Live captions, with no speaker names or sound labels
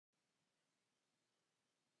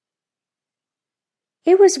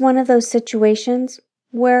It was one of those situations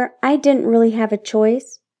where I didn't really have a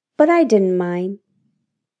choice, but I didn't mind.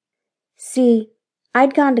 See,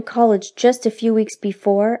 I'd gone to college just a few weeks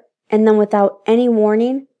before, and then without any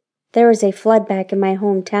warning, there was a flood back in my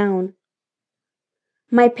hometown.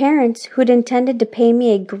 My parents, who'd intended to pay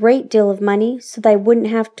me a great deal of money so that I wouldn't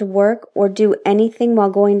have to work or do anything while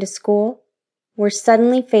going to school, were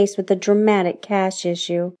suddenly faced with a dramatic cash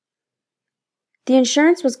issue. The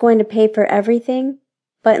insurance was going to pay for everything,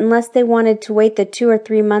 but unless they wanted to wait the 2 or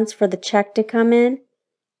 3 months for the check to come in,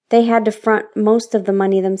 they had to front most of the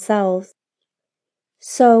money themselves.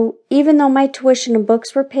 So, even though my tuition and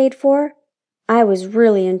books were paid for, I was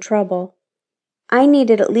really in trouble. I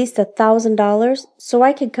needed at least $1,000 so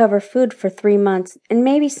I could cover food for 3 months and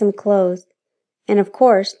maybe some clothes, and of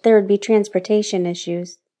course there would be transportation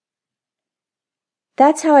issues.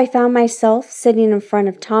 That's how I found myself sitting in front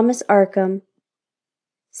of Thomas Arkham.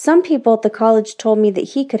 Some people at the college told me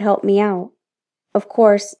that he could help me out. Of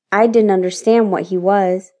course, I didn't understand what he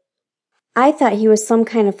was. I thought he was some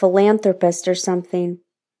kind of philanthropist or something,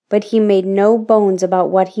 but he made no bones about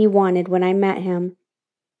what he wanted when I met him.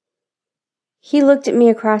 He looked at me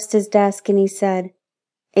across his desk and he said,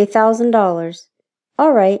 $1,000.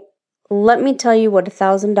 All right, let me tell you what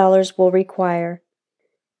 $1,000 will require.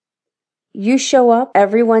 You show up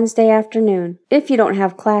every Wednesday afternoon, if you don't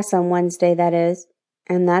have class on Wednesday, that is,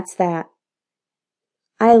 and that's that.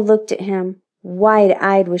 I looked at him,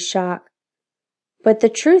 wide-eyed with shock. But the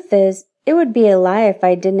truth is, it would be a lie if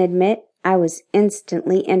I didn't admit I was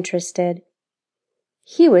instantly interested.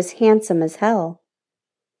 He was handsome as hell.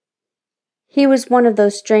 He was one of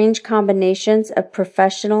those strange combinations of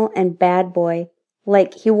professional and bad boy.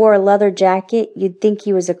 Like he wore a leather jacket, you'd think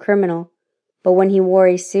he was a criminal. But when he wore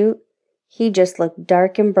a suit, he just looked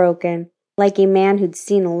dark and broken, like a man who'd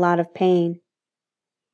seen a lot of pain.